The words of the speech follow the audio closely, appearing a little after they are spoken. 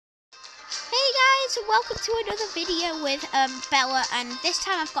guys, welcome to another video with Bella, and this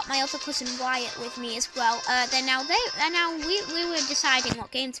time I've got my other cousin Wyatt with me as well. We were deciding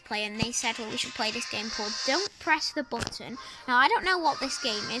what game to play, and they said, well, we should play this game called Don't Press the Button. Now, I don't know what this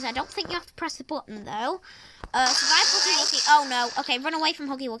game is. I don't think you have to press the button though. Survive Huggy Wuggy. Oh no. Okay, run away from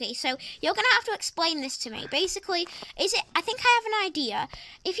Huggy Wuggy. So you're gonna have to explain this to me. Basically, I think I have an idea.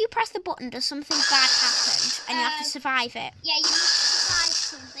 If you press the button, does something bad happen, and you have to survive it? Yeah, you need to survive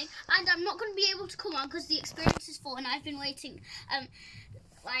something. And I'm not going to be able to come on because the experience is full, and I've been waiting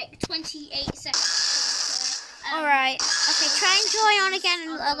like 28 seconds. Alright. Okay, try and join on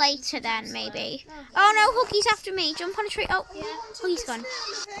again later then, maybe. Oh no, Huggy's after me. Jump on a tree. Oh, yeah. Huggy's gone.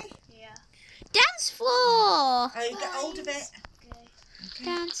 Dance floor! Oh, you get hold of it. Okay.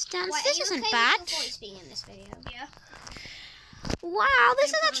 Dance. Wait, this isn't bad. Being in this video? Yeah. Wow,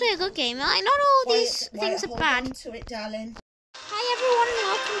 this is actually a good game. Like, not all these things are bad. Hold on to it, darling. Hi everyone, and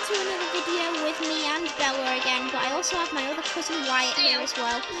welcome to another video with me and Bella again. But I also have my other cousin Wyatt here as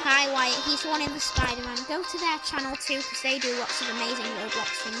well. Hi Wyatt, he's the one in the Spider-Man. Go to their channel too, because they do lots of amazing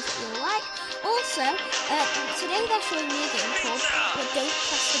Roblox things that you'll like. Also, today they're showing me a game called Don't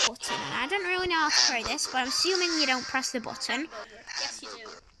Press the Button. And I don't really know how to play this, but I'm assuming you don't press the button. Yes, you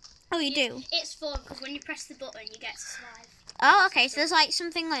do. Oh, you do? It's fun, because when you press the button, you get to survive. Oh, okay. So there's like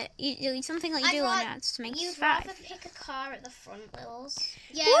something like you do on ads to make you survive. You'd rather pick a car at the front, Littles.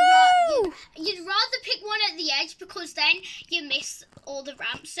 Yeah. You'd rather pick one at the edge because then you miss all the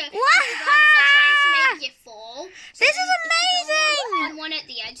ramps. So you'd rather trying to make you fall. So this is amazing. On one at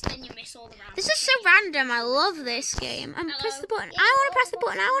the edge, then you miss all the ramps. This is so random. I love this game. Press the button. I want to press the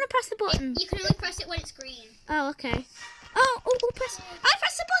button. I want to press the button. You can only press it when it's green. Oh, okay. Oh, press. I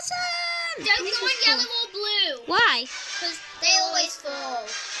press the button. Don't go on yellow or blue. Why? Because they always fall.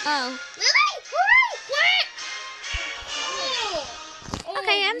 Oh. Lily, hurry, quick! Oh,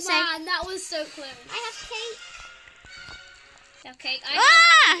 okay, I'm safe. Man, that was so close. I have cake. Okay, I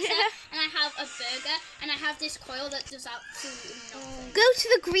have pizza, and I have a burger, and I have this coil that does absolutely nothing. Go to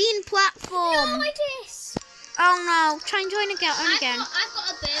the green platform. No, it is. Oh no! Try and join again. I've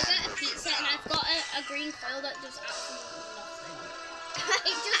got a burger, a pizza, and I've got a green coil that does absolutely nothing.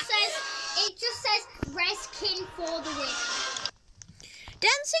 It just says reskin for the win.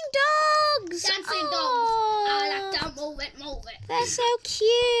 Dancing dogs. Dancing dogs. I like to move it. They're so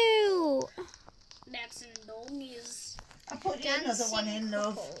cute. Dancing doggies. I put another one in,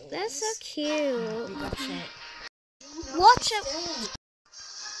 love. They're so cute. You got it. Watch it.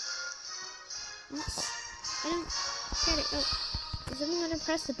 I don't get it. Oh, is someone going to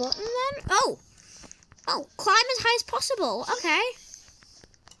press the button then? Oh, climb as high as possible. Okay.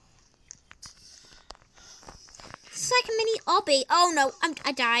 It's like a mini obby. Oh no,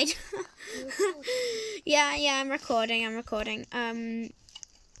 I died. yeah, I'm recording.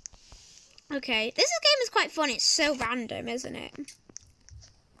 Okay, this game is quite fun. It's so random, isn't it?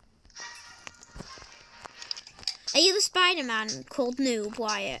 Are you the Spider-Man called Noob,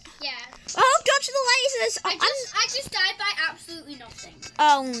 Wyatt? Yeah. Oh, dodge the lasers! Oh, I just died by absolutely nothing.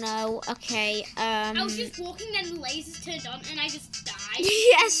 Oh no, okay, I was just walking and the lasers turned on and I just died.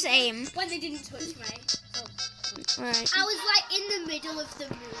 Yeah, same. When they didn't touch me. Oh. Right. I was like in the middle of the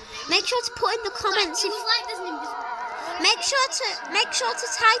movie. Make sure to put in the comments. It was like there's an invisible. Make sure to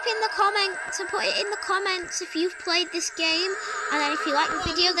type in the put it in the comments if you've played this game, and then if you like the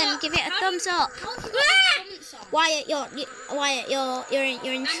video, then give it a thumbs up. Wyatt, you're in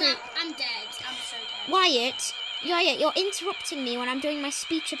I'm dead. I'm so dead. Wyatt, you're interrupting me when I'm doing my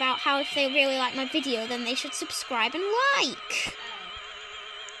speech about how if they really like my video, then they should subscribe and like.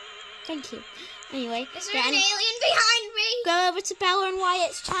 Thank you. Anyway, is there an alien behind me? Go over to Bella and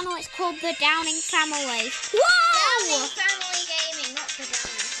Wyatt's channel. It's called The Downing Family. Whoa! Downing Family Gaming, not The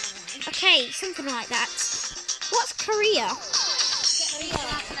Downing Family. Okay, something like that. What's Korea? Korea.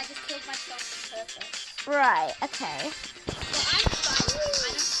 I just killed myself on purpose. Right, okay. Well, I'm fine.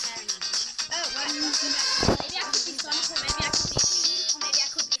 I don't care anymore. Oh, right. Maybe I could be Sonic, or maybe I could be a Phoenix, or maybe I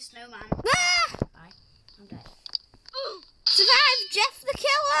could be a snowman. Ah! Bye. I'm dead. Survive Jeff the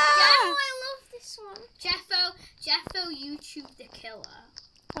Killer! Yeah, I love this one. Jeffo, YouTube the Killer.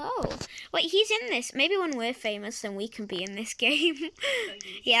 Oh, wait, he's in this. Maybe when we're famous, then we can be in this game.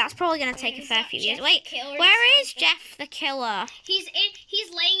 Yeah, that's probably going to take a fair few years. Wait, where is Jeff the Killer? He's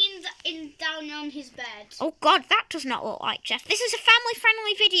laying down on his bed. Oh God, that does not look like Jeff. This is a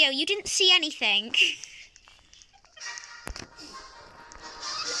family-friendly video. You didn't see anything.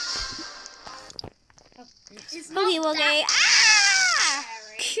 Huggy Wuggy. Ah!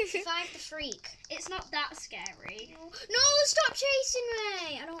 Survive the freak. It's not that scary. No, stop chasing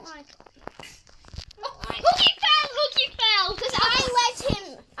me. I don't like it. Oh, Huggy fell. Because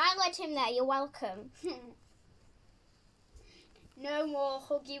I let him there. You're welcome. No more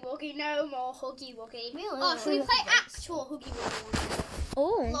Huggy Wuggy, no more Huggy Wuggy. Really? Oh, should we play actual Huggy Wuggy?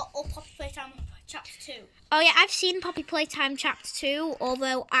 Oh. Or Poppy Playtime Chapter 2? Oh yeah, I've seen Poppy Playtime Chapter 2,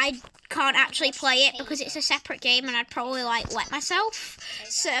 although I can't actually play it because it's a separate game and I'd probably like wet myself.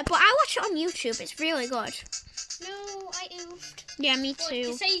 So, but I watch it on YouTube. It's really good. No, I oofed. Yeah, me Well, too.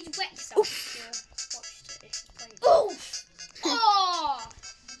 you say you wet yourself. Oof. Oof! Oh!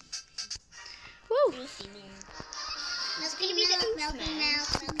 Woo. That's gonna be the oof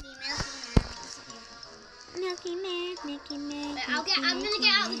man. Milky milk. I'm gonna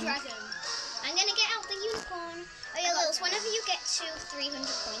get out the dragon. I'm gonna get out the unicorn. Oh yeah, Lils, whenever you get to 300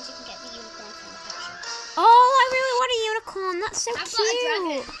 points, you can get the unicorn from the picture. Oh, I really want a unicorn. That's so I've cute. got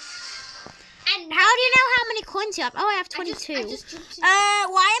a dragon. And How do you know how many coins you have? Oh, I have 22. I just jumped in.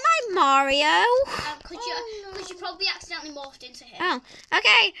 Why am I Mario? Could you probably accidentally morphed into him? Oh,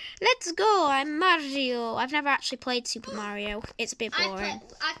 okay. Let's go. I'm Mario. I've never actually played Super Mario. It's a bit boring.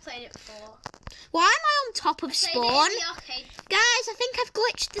 I've played it before. Why am I on top of Played it spawn? in the arcade. Guys, I think I've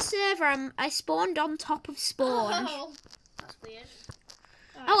glitched the server. I spawned on top of spawn. Oh, that's weird.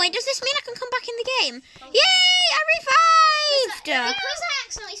 Oh, wait, does this mean I can come back in the game? Oh. Yay, I revived! Because I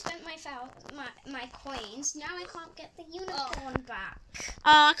accidentally spent my coins, now I can't get the unicorn back.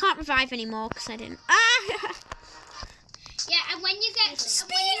 Oh, I can't revive anymore because I didn't. Ah! Yeah, and when you get Speed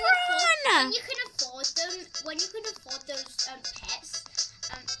when run! you can afford them, when you can afford those pets,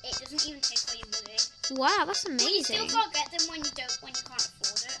 it doesn't even take all your money. Wow, that's But you still amazing. can't get them when you can't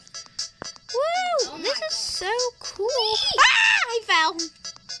afford it. Woo! Oh my This God. is so cool. Ah! I fell.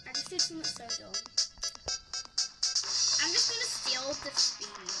 I just did something so dumb. I'm just gonna steal the speed.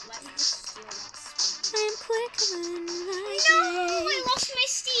 Let me just steal that speed. I'm quicker than No, I lost my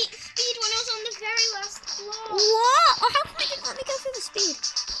speed when I was on the very last floor. What? Oh, how come I didn't let me go through the speed?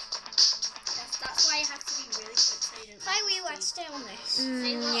 That's why you have to be really quick so you don't Bye, lose we speed. stay on this.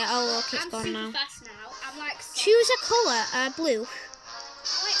 See, look, Yeah, oh look, it's I'm gone super now. fast now. I'm like Choose a colour. Blue.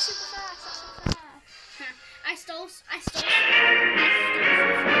 Oh, it's super fast. That's super fast. I stole.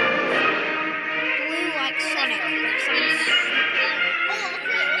 Blue like Sonic.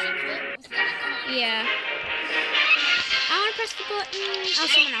 Yeah. I want to press the button. Oh,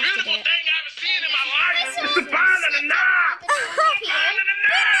 someone else did it. It's a banana!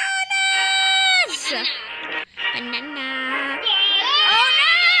 Bananas! Banana. Oh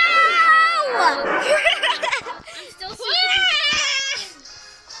no! I'm still seeing.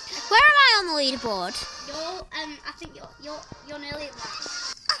 Where am I on the leaderboard? You're I think you're nearly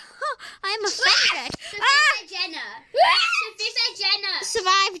last. I am offended. Sophia Jenna. Sophia Jenna.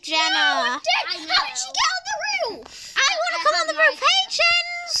 Survive Jenna. I know. How did she get on the roof? I want to come on the roof. Hey,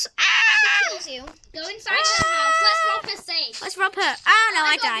 Chins! Kills you. Go inside her house. Let's rob her safe. Let's rob her. Oh no,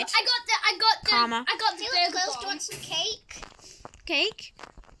 I died. I got the Karma. I got the Hey, burger look, Lils, do you bomb. want some cake? Cake?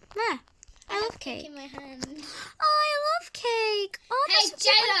 Where? I love Cake cake. in my hand. Oh, I love cake. Oh, Hey, that's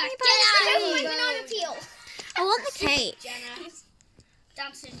Jenna, my get out of birthday. here. Banana peel. I want the cake. Jenna.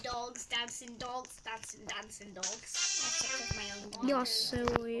 Dancing dogs, dancing dogs, dancing dogs. I took with my own one. You're so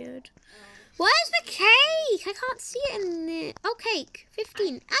weird. Where's the cake? I can't see it in the... Oh, cake.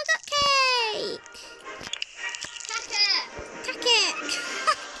 15. I got cake. Take it.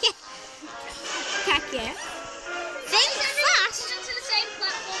 Take it. Think fast. To the same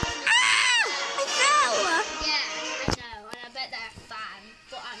platform. Ah! I fell. Yeah, I know, and I bet they're fan,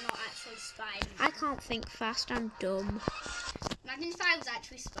 but I'm not actually spying. I can't think fast. I'm dumb. Imagine if I was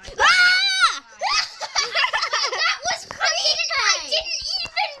actually spying. Ah! That was crazy! I didn't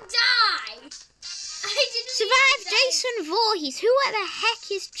even die! I didn't Survive even die. Jason Voorhees. Who the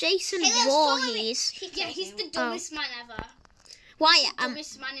heck is Jason Hey, let's follow me. Voorhees? Yeah, he's the dumbest man ever. Why?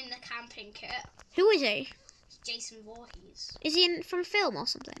 Dumbest man in the camping kit. Who is he? Jason Voorhees. Is he from film or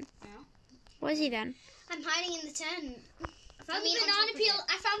something? Yeah. What is he then? I'm hiding in the tent. I found mean, a on banana top of peel. it.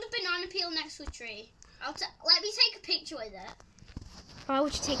 I found a banana peel next to a tree. Let me take a picture with it. Why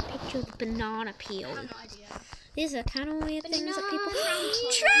would you take a picture of the banana I peel? have no idea. These are kind of weird things that people... Banana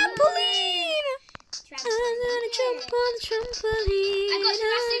Trampoline! I'm gonna jump on the trampoline. I got the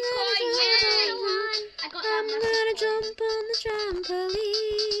massive coin, yay! I got that I'm massive gonna coin. jump on the trampoline.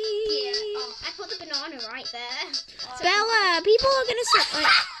 Yeah. Oh, I put the banana right there. Bella, people are gonna say...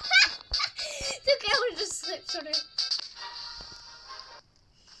 The girl just slipped on it.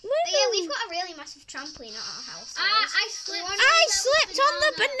 Woo. But yeah, we've got a really massive trampoline at our house. I slipped. I slipped on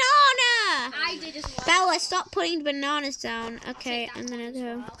the banana. I I did as well. Bella, stop putting bananas down. Okay, I'm gonna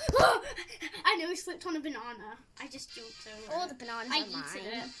go. I know I slipped on a banana. I just jumped over. All the bananas I are mine. eaten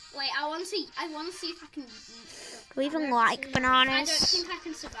it. Wait, I want to see if I can. Do we even like I bananas? don't think I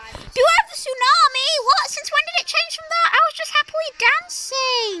can survive this. Do I have the tsunami? What? Since when did it change from that? I was just happily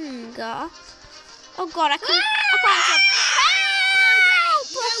dancing. Oh God, I can't jump.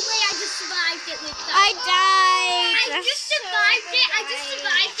 No way! I just survived it with that. I died. I just survived it. I just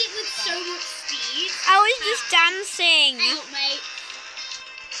survived it with so much speed. I was just dancing. Help, mate.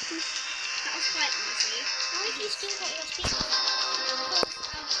 That was quite easy. How have you still got your speed?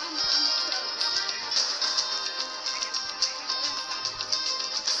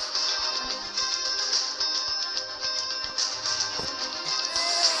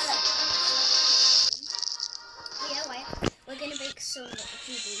 We're gonna make some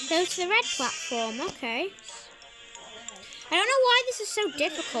GBs. Go to the red platform. Okay. I don't know why this is so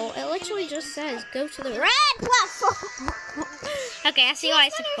difficult. It literally just says go to the red platform. Okay, I see why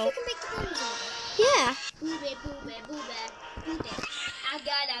it's difficult. You can make the bones over. Yeah. Booby, booby, booby, booby. I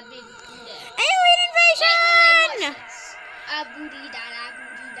got a big booty. Alien invasion! A booty da da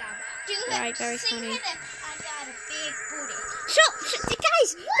booty da. Right, very funny. I got a big booty. Shut,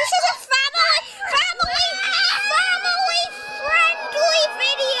 guys! This is a family-friendly video! Family-friendly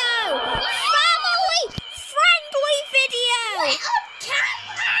video! Family-friendly video!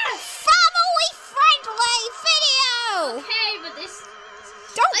 Okay, but this.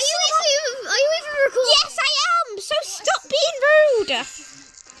 Don't Are you even recording? Yes, I am! So stop being rude!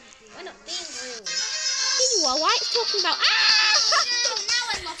 We're not being rude. You are. Why are you talking about... Now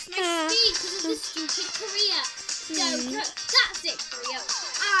I lost my speed because of this stupid Korea. No, that's it, Korea.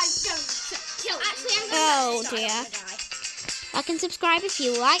 I don't kill you. Actually, I'm Oh gonna dear. Like and subscribe if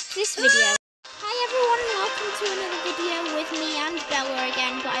you liked this video. Hi everyone and welcome to another video with me and Bella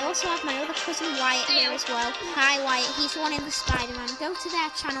again, but I also have my other cousin Wyatt here as well. Hi Wyatt, he's one in the Spider-Man. Go to their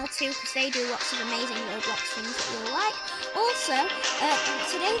channel too because they do lots of amazing Roblox things that you'll like. Also,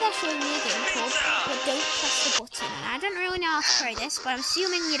 today they're showing me a game called Don't Press the Button. And I don't really know how to play this, but I'm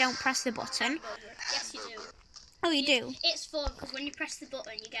assuming you don't press the button. Yes, you do. Oh, you do? It's fun because when you press the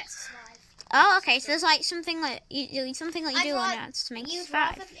button, you get to survive. Oh, okay. So there's like something like you do on that to make you You'd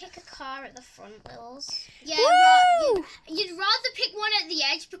survive. rather pick a car at the front, Littles. Yeah, Woo! you'd rather pick one at the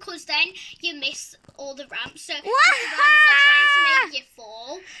edge because then you miss all the ramps. So if the Wow! ramps are trying to make you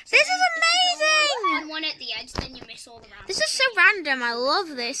fall. So This is then if you go amazing! on one at the edge, then you miss all the ramps. This is so random. I love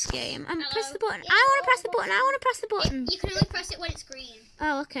this game. Press the button. I want to press the button. I want to press the button. You can only press it when it's green.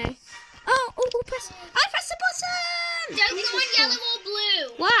 Oh, okay. Oh, press. I press the button. Don't go on yellow or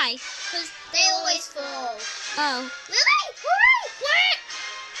blue. Why? Because They always fall. Oh. Lily, hurry, quick!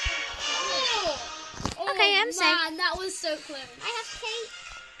 Okay, I'm safe. Man, that was so close. I have cake.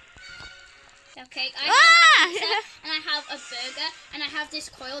 Okay, I Ah! have pizza, and I have a burger, and I have this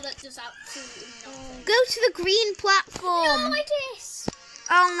coil that does absolutely nothing. Go to the green platform. No, I did.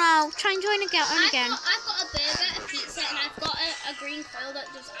 Oh no! Try and join again. I've got a burger, a pizza, and I've got a green coil that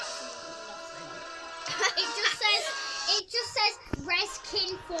does absolutely nothing. It just says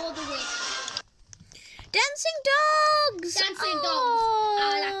reskin for the win. Dancing dogs. Dancing Oh. dogs. I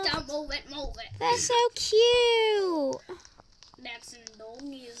like to move it, move it. They're so cute. Dancing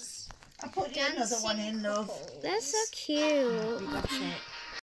doggies. I put you another one in, love. They're so cute. We got it.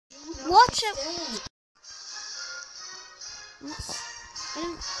 Watch it. I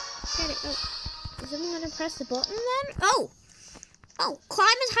don't get it. Oh. Is someone going to press the button then? Oh, climb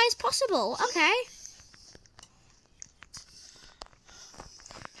as high as possible. Okay.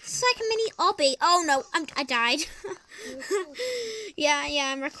 It's like a mini obby. Oh no, I died. yeah,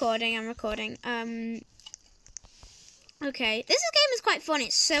 I'm recording. Okay, this game is quite fun.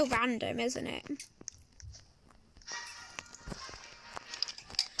 It's so random, isn't it?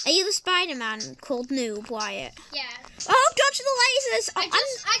 Are you the Spider-Man called Noob, Wyatt? Yeah. Oh, dodge the lasers! Oh,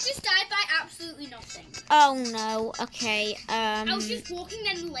 I just died by absolutely nothing. oh no. Okay. I was just walking,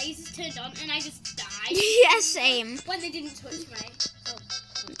 then the lasers turned on, and I just died. Yeah, same. When they didn't touch me.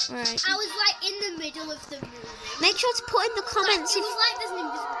 Right. I was like in the middle of the room. Make sure to put in the comments It if. was like there's an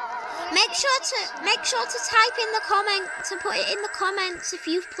invisible. Make sure to type in the put it in the comments if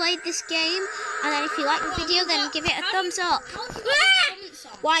you've played this game, and then if you like the video, then give it a thumbs up. How do you put comments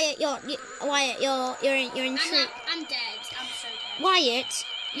on? Wyatt, you're in I'm dead. I'm so dead. Wyatt,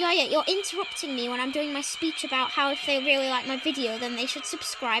 you're interrupting me when I'm doing my speech about how if they really like my video, then they should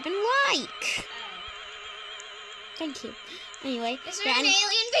subscribe and like. Thank you. Anyway, Is there an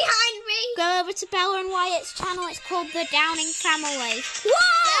alien behind me? go over to Bella and Wyatt's channel. It's called The Downing Family.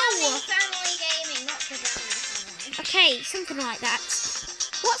 Whoa! Downing Family Gaming, not the Downing Family. Okay, something like that.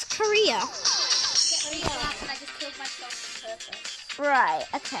 What's Korea? purpose. Right,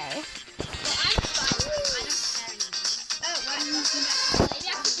 okay. Well, I'm fine. I don't care anymore. Oh, right. Maybe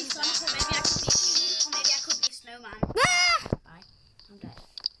I could be Sonic, or maybe I could be a King, or maybe I could be a snowman. Ah! Bye. I'm dead.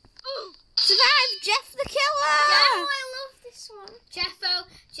 Survive, Jeff the Killer! Oh, I love this one. Jeffo,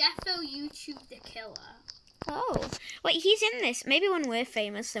 YouTube the Killer. Oh, wait, he's in this. Maybe when we're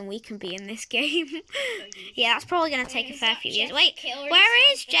famous, then we can be in this game. Yeah, that's probably going to take a fair few years. Wait,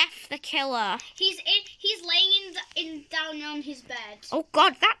 where is Jeff the Killer? He's laying down on his bed. Oh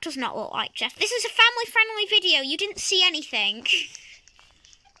God, that does not look like Jeff. This is a family-friendly video. You didn't see anything.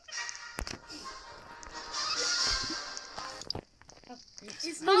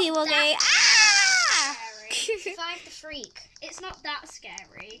 Boogie woogie. Ah! Survive the freak. It's not that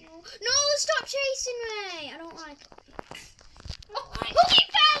scary. No, stop chasing me. I don't like it. Oh,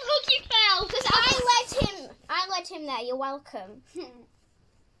 Hoogie fell. Because I let him there. You're welcome.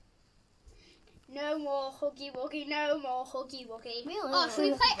 No more Hoogie Woogie. No more Hoogie Woogie. Really? Oh, should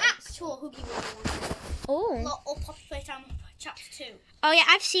we play actual Hoogie Woogie? Oh. Or Poppy Playtime Chapter 2? Oh yeah,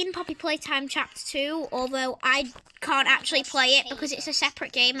 I've seen Poppy Playtime Chapter 2, although I can't actually play it because it's a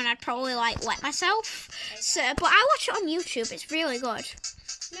separate game and I'd probably like wet myself. So, but I watch it on YouTube. It's really good.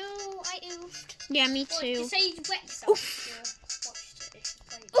 No, I oofed. Yeah, me Well, too. you say you wet yourself. Oof.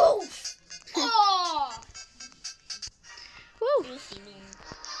 Oof! Oh! Woo.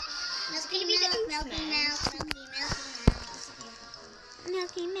 That's gonna be the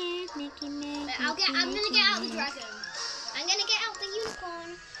Milky milk. I'm gonna get out the dragon. I'm gonna get out the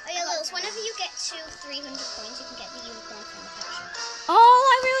unicorn. Oh yeah, Lils, whenever you get to 300 points, you can get the unicorn from the picture. Oh,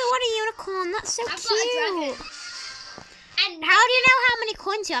 I really want a unicorn. That's so I've cute. got a dragon. And How do you know how many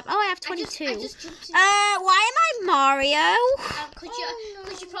coins you have? Oh, I have 22. I just jumped in. Why am I Mario? Could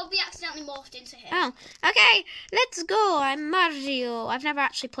you probably accidentally morphed into him? Oh, okay. Let's go. I'm Mario. I've never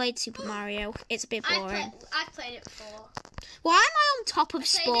actually played Super Mario. It's a bit boring. I've played it before. Why am I on top of Played it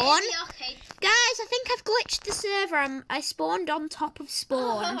spawn? in the arcade. Guys, I think I've glitched the server. I spawned on top of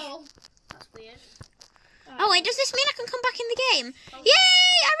spawn. Oh, that's weird. Oh, wait, does this mean I can come back in the game? Oh.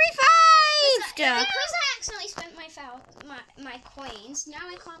 Yay, I revived! Because I accidentally spent my coins, now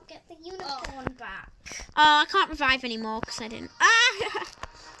I can't get the unicorn back. Oh, I can't revive anymore because I didn't. Ah!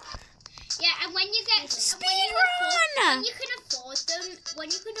 Yeah, and when you get Speed when run! you can afford them,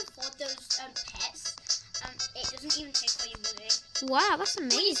 when you can afford those pets, it doesn't even take all your money. Wow, that's But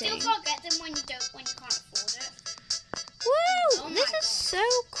you still amazing. can't get them when you can't afford it. Woo! Oh my This is God. so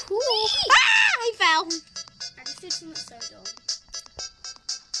cool. Ah! I fell. I just did something so dumb.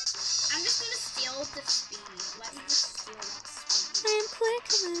 I'm just gonna steal the speed. Let me just steal that speed. I'm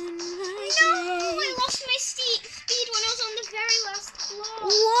quicker than No, I lost my speed when I was on the very last floor.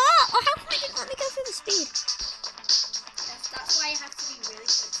 What? Oh, how come I didn't let me go through the speed? That's why I have to be really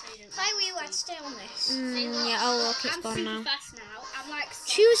quick so you don't. Hi, wyatts, stay on this. Yeah, oh look, it's I'm gone super now. fast now. I'm like.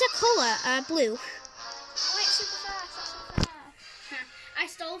 Choose a colour, blue. Wait, super fast, that's super fast. I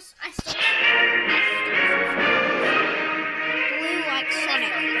stole. Blue like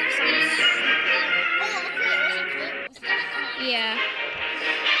Sonic. That sounds... Yeah.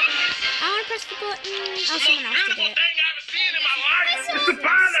 I want to press the button. Oh, someone else did it. Thing I've ever seen in my life. It's the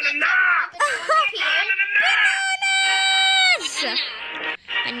banana. Bananas!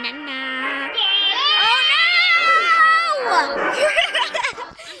 Banana. Oh no!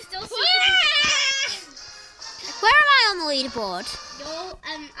 I'm still seeing. Where am I on the leaderboard? I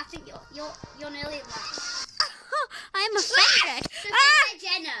think you're nearly left. I am offended.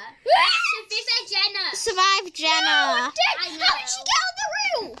 Jenna. Survive Jenna. I know. How did she get on the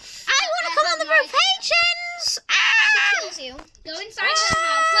roof? I want to come on the roof. Hey, Chins! Kills you. Go inside her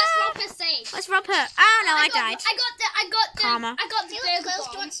house. Let's rob her safe. Let's rob her. Oh no, I died. I got the Karma. I got the Lils, burger do you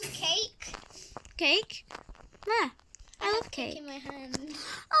bomb. want some cake? Cake? There. I love Cake cake. in my hand.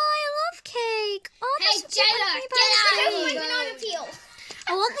 Oh, I love cake. Oh, Hey, that's Jenna, get out of birthday. here. Banana peel. I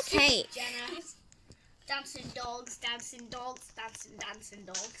want the cake. Jenna. Dancing dogs, dancing dogs, dancing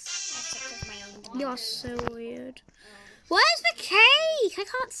dogs. I took my own one. You're so weird. Where's the cake? I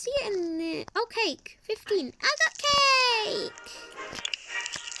can't see it in the... Oh, cake. 15. I got cake.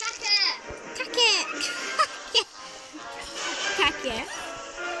 Take it. Take it.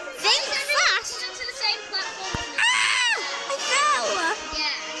 Think fast. To the same platform. Ah! I fell.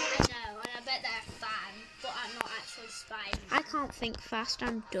 Yeah, I know, and I bet they're fan, but I'm not actually spying. I can't think fast.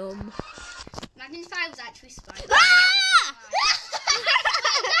 I'm dumb. Imagine if I was actually spying. Ah!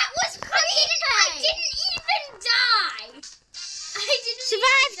 That was crazy! I didn't even die! I didn't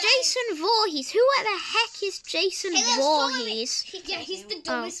Survive even die. Jason Voorhees. Who the heck is Jason Hey, let's follow me. Voorhees? Yeah, he's the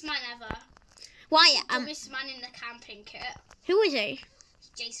dumbest man ever. Why? Dumbest man in the camping kit. Who is he?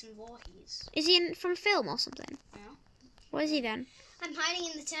 Jason Voorhees. Is he from film or something? No. Where is he then? I'm hiding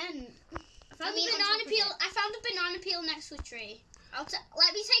in the tent. I found a banana peel next to a tree.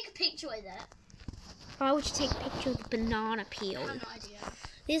 Let me take a picture with it. Why would you take a picture of the banana peel? I have no idea.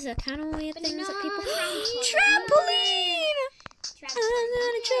 These are kind of weird things that people... Trampoline. Trampoline! I'm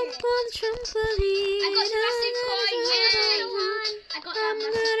gonna jump on the trampoline. I got the massive coin, yay! I got that I'm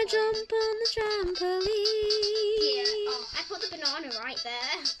massive gonna coin. jump on the trampoline. Yeah. Oh, I put the banana right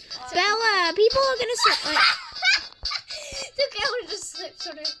there. Bella, people are gonna sit like... The girl just slipped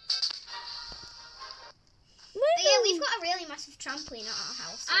on it. Yeah, we've got a really massive trampoline at our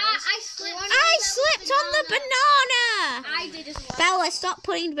house. I slipped. I slipped on the banana! I did as well. Bella, stop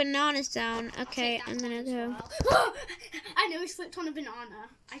putting bananas down. Okay, I'm gonna go. I know I slipped on a banana.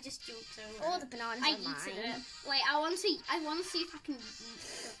 I just jumped over. All the bananas I are mine. eaten it. Wait, I want to see if I can. Do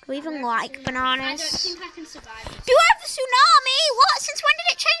we even like I bananas? don't think I can survive this. Do I have the tsunami? What? Since when did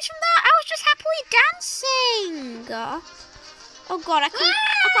it change from that? I was just happily dancing. Oh god, I can't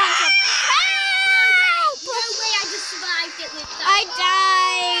jump. No way, I just survived it with that. I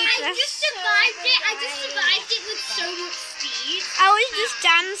died. I just survived it. I just survived it with so much speed. I was just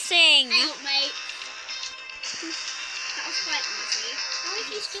dancing. Help, mate. That was quite easy. How have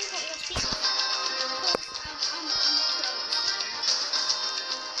you still got your speed?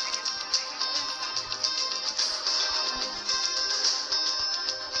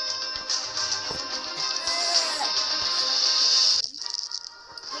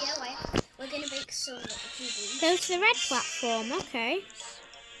 We're gonna make some TV. Go to the red platform, okay.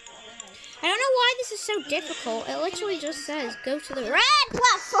 I don't know why this is so difficult. It literally just says, go to the red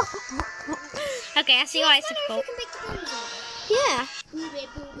platform. Okay, I see why it's difficult. We can make the buns over. Yeah. Booby,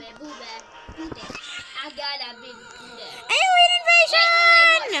 booby, booby, booby. I got a big booty. Alien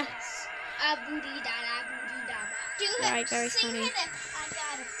invasion! A booty da da booty da ba. Do it. Right, very Sing funny. with it. I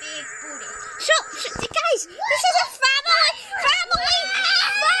got a big booty. Shut, guys, this is a family friendly video.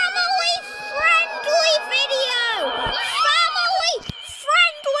 Family friendly video. Family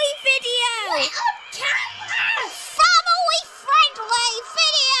friendly video.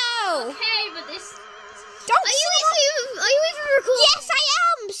 Okay, but this. Don't Are you even recording? Yes, I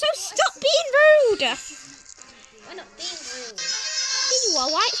am. So stop being rude. We're not being rude. You are.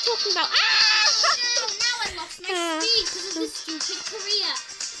 Why it's talking about? Now I lost my speed because of this stupid Korea.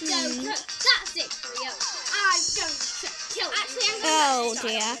 No, that's it, Korea. I'm going to kill you. Actually, I'm Oh gonna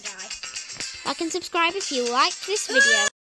die. dear. Like and subscribe if you liked this video.